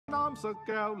น้ำสักแ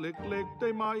ก้วเล็กๆได้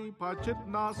ไหมผ้าเช็ด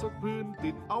หน้าสักพื้น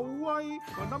ติดเอาไว้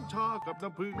ก็น้ำชากับน้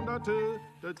ำผึ้งนะเธอ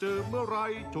จะเจอเมื่อไร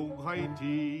ชงให้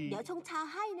ทีเดี๋ยวชงชา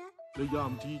ให้นะและยา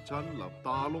มที่ฉันหลับต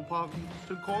าลงพัก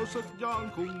ฉันขอสักอย่าง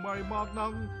คงไม่มากนั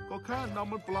กก็แค่น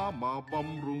ำมันปลามาบ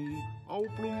ำรุงเอา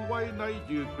ปรุงไว้ในเห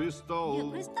ยือกคริสตัล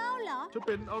เหรอจะเ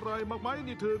ป็นอะไรมากไหม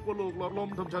นี่เธอกว่าโลกหลอดลม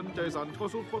ทำฉันใจสั่นขอ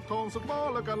สุดขอทองสักบ้า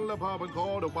ละกันและพามันคอ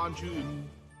ดอกบานชื่น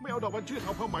ไม่เอาดอกบานชื่นเอ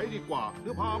าผ้าไหมดีกว่าเ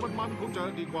นื้อผ้ามันคงจะ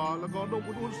ดีกว่าแล้วก็นม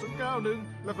อุ่นๆสักแก้วหนึ่ง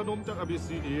แล้วขนมจากอบิส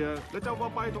ซิเนียและจะว่า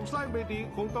ไปตรงไส้ไม่ดี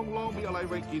คงต้องลองมีอะไร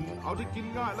ไว้กินเอาที่กิน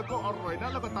ง่ายแล้วก็อร่อยนะ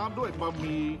แล้วก็ตามด้วยบะห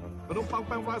มี่ขนมปังแ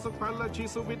ป้งฟรายสักแผ่นและชีส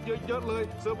สวิตเยอะๆเลย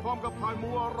เสิร์ฟพร้อมกับพายหมู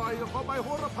อะไรขอใบโห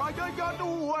ระพาเยอะๆ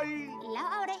ด้วยแล้ว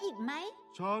เอาอะไรอีกไหม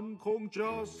ฉันคงจะ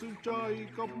ซึ้งใจ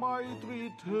กับไมตรี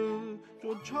เธอจ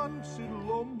นฉันสิ้น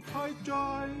ลมหายใจ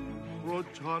เพราะ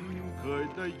ฉันเคย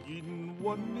ได้ยิน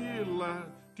วันนี้แหละ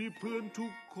ที่เพื่อนทุ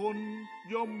กคน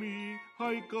ย่อมมีใ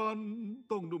ห้กัน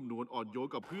ต้องนุ่มนวลอ่อนโยน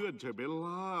กับเพื่อนใช่ไหม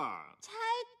ล่ะใช่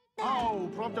แต่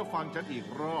พร้อมจะฟังฉันอีก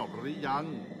รอบหรือยัง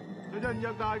ถ้าฉันอย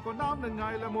ากได้ก็น้ำหนึ่งไง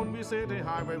และมนต์วิเศษให้ห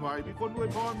ายไวๆมีคนอวย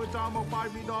พรเมื่อจามออกไป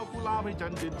มีดอกกุหลาบให้ฉั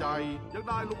นชื่นใจอยาก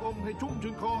ได้ลูกอมให้ชุ่ม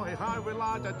ชื่นคอให้หายเวลา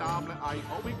จะจามและไอข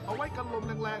อวิกเอาไว้กันลม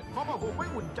แรงๆขอผ้าห่มไว้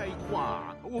อุ่นใจกว่า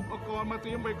อุปกรณ์มาเต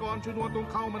รียมไว้ก่อนช่วยนวดตรง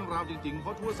เข้ามันราวจริงๆข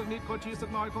อทัวร์สักนิดขอชีสัก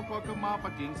น้อยขอกอดกันมาปั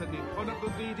ดกิ่งสนิทขอนักด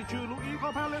นตรีที่ชื่อลูอีขอ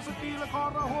แพลเลสกีและขอ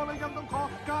ระโหและยังต้องขอ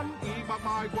กันอีกมากม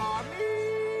ายกว่านี้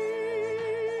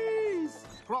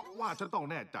เพราะว่าฉันต้อง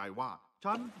แน่ใจว่า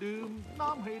ฉันดื่มน้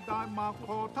ำให้ได้มากพ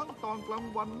อทั้งตอนกลาง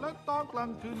วันและตอนกลา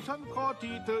งคืนฉันขอ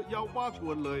ทีเธออย่าว่าก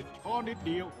วนเลยขอนิดเ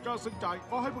ดียวจะซึ้งใจ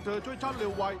ขอให้พวกเธอช่วยฉันเร็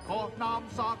วไวขอน้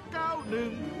ำสักแก้วหนึ่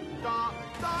งจะ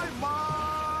ได้ไหม